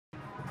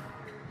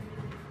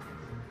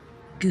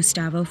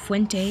Gustavo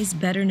Fuentes,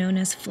 better known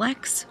as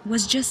Flex,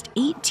 was just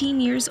 18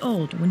 years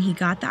old when he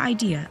got the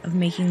idea of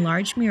making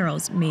large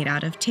murals made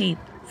out of tape.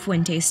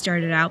 Fuentes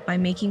started out by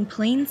making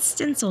plain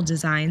stencil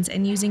designs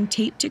and using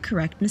tape to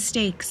correct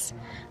mistakes,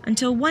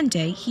 until one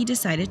day he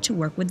decided to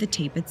work with the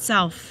tape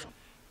itself.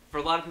 For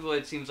a lot of people,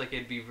 it seems like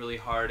it'd be really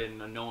hard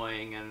and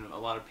annoying and a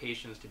lot of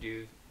patience to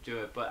do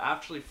it, but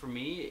actually for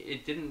me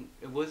it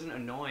wasn't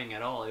annoying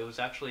at all.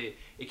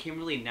 It came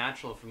really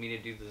natural for me to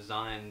do the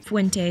designs.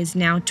 Fuentes,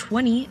 now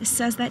 20,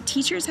 says that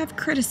teachers have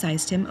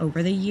criticized him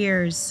over the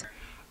years.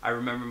 I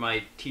remember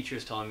my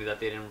teachers telling me that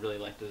they didn't really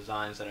like the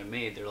designs that I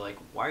made. They're like,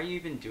 why are you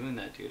even doing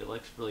that, dude? It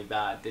looks really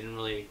bad. They didn't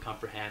really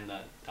comprehend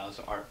that that was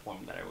an art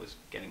form that I was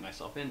getting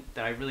myself in,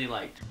 that I really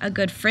liked. A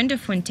good friend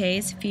of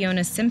Fuentes,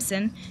 Fiona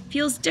Simpson,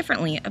 feels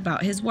differently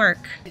about his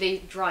work. They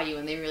draw you,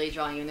 and they really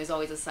draw you, and there's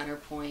always a center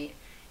point.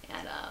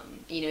 And,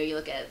 you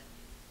look at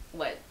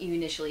what you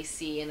initially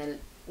see, and then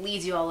it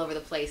leads you all over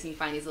the place, and you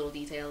find these little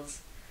details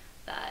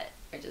that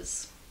are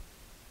just,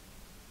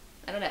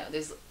 I don't know,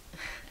 there's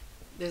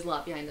a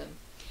lot behind them.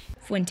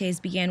 Fuentes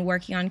began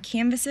working on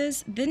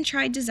canvases, then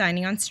tried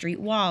designing on street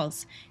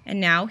walls, and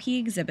now he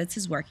exhibits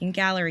his work in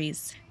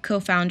galleries.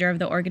 Co-founder of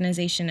the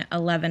organization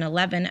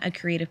 1111, a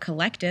creative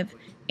collective,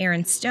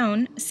 Aaron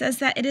Stone, says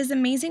that it is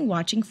amazing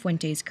watching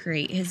Fuentes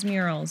create his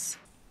murals.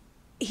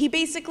 He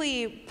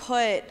basically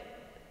put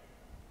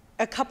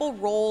a couple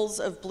rolls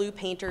of blue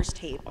painter's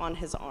tape on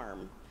his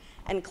arm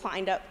and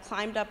climbed up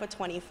a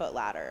 20-foot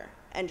ladder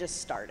and just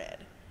started.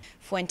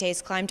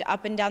 Fuentes climbed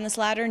up and down this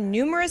ladder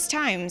numerous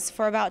times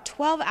for about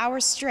 12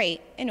 hours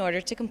straight in order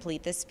to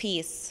complete this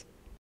piece.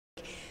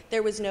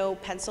 There was no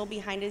pencil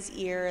behind his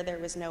ear, there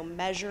was no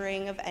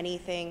measuring of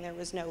anything, there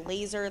was no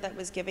laser that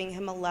was giving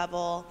him a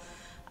level.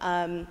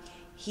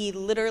 He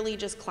literally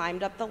just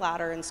climbed up the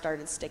ladder and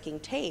started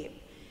sticking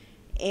tape.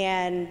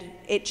 And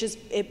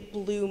it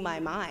blew my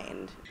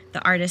mind.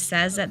 The artist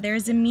says that there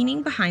is a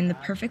meaning behind the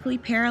perfectly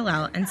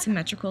parallel and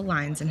symmetrical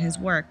lines in his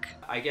work.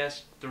 I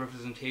guess the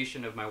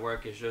representation of my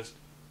work is just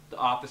the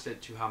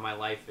opposite to how my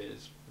life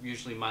is.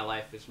 Usually my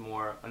life is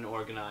more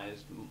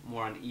unorganized,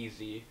 more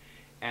uneasy,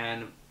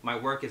 and my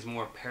work is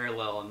more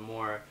parallel and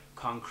more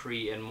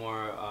concrete and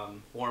more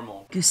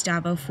formal.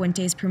 Gustavo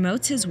Fuentes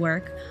promotes his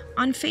work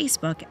on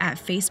Facebook at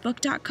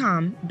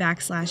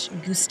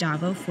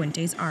facebook.com/Gustavo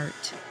Fuentes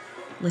Art.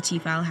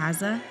 Latifah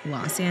Al-Hazza,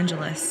 Los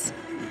Angeles.